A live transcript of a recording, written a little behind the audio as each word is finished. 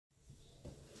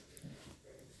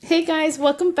Hey guys,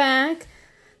 welcome back.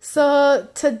 So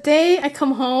today I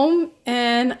come home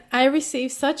and I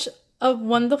received such a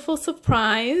wonderful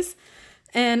surprise,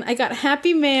 and I got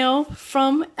happy mail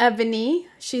from Ebony.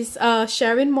 She's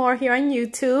Sharing More here on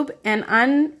YouTube and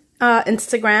on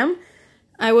Instagram.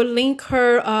 I will link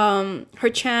her her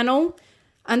channel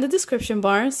on the description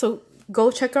bar, so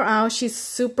go check her out. She's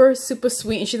super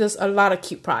sweet and she does a lot of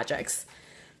cute projects.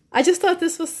 I just thought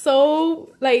this was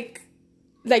so like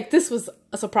this was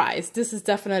a surprise. This is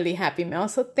definitely happy mail.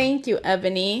 So thank you,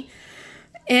 Ebony.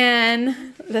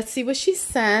 And let's see what she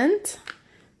sent.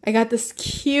 I got this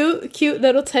cute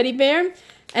little teddy bear.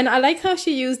 And I like how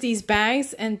she used these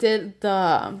bags and did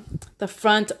the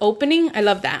front opening. I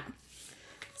love that.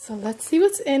 So let's see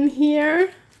what's in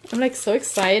here. I'm like so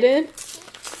excited.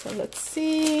 So let's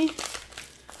see.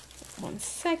 1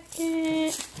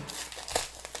 second.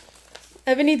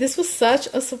 Ebony, this was such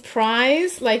a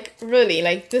surprise. Like, really,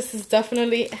 like, this is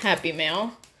definitely happy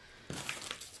mail.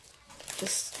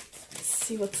 Just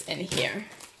see what's in here.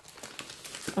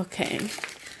 Okay.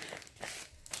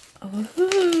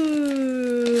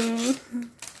 Ooh.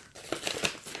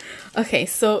 Okay,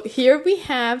 so here we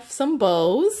have some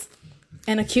bows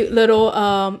and a cute little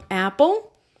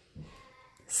apple.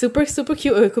 Super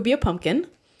cute. Or it could be a pumpkin.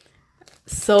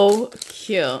 So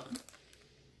cute.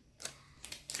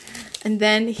 And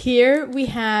then here we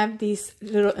have these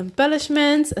little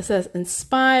embellishments. It says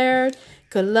inspired,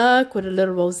 good luck, with a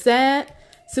little rosette.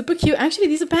 Super cute. Actually,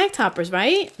 these are bag toppers,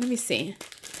 right? Let me see.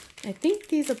 I think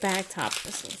these are bag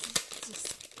toppers.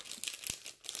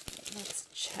 Let's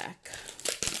check.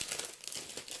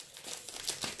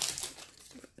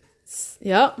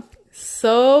 Yep.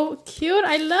 So cute.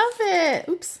 I love it.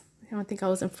 Oops. I don't think I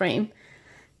was in frame.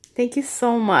 Thank you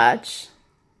so much.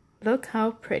 Look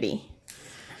how pretty.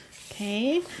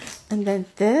 Okay, and then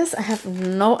this, I have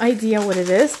no idea what it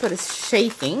is, but it's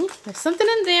shaking. There's something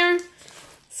in there.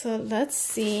 So let's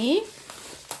see.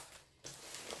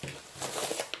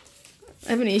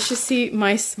 I mean, you should see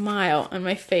my smile on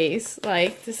my face.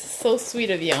 Like, this is so sweet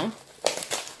of you.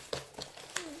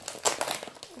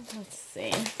 Let's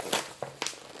see.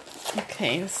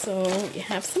 Okay, so you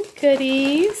have some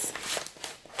goodies.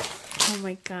 Oh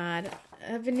my God,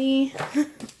 Ebony.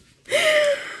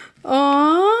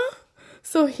 Aww.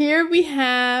 So here we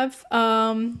have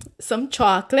some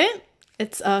chocolate.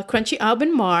 It's crunchy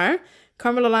almond mar,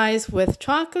 caramelized with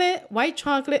chocolate, white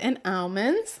chocolate, and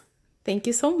almonds. Thank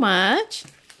you so much.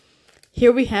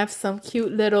 Here we have some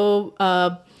cute little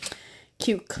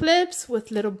cute clips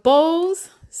with little bows.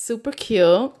 Super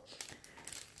cute.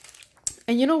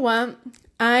 And you know what?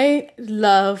 I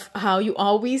love how you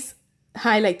always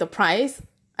highlight the price.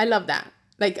 I love that.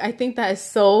 Like, I think that is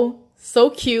so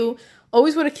cute.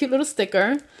 Always with a cute little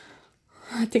sticker.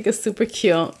 I think it's super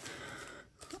cute.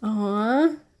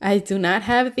 Aww. I do not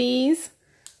have these.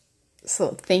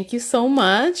 So thank you so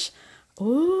much.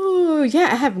 Ooh, yeah,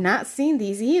 I have not seen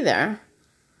these either.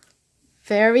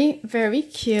 Very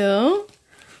cute.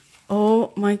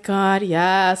 Oh my God,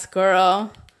 yes,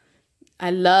 girl. I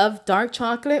love dark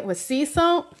chocolate with sea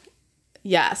salt.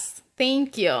 Yes,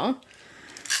 thank you.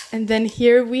 And then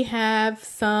here we have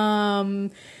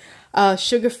some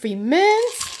sugar-free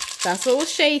mints. That's what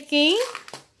was shaking.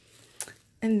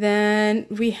 And then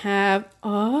we have,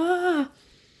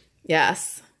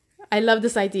 yes, I love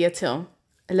this idea too.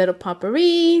 A little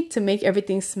potpourri to make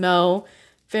everything smell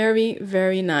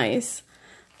very nice.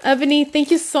 Ebony,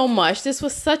 thank you so much. This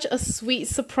was such a sweet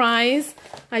surprise.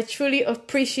 I truly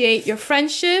appreciate your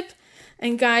friendship.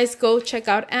 And guys, go check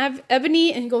out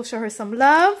Ebony and go show her some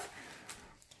love.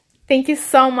 Thank you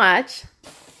so much.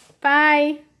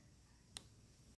 Bye.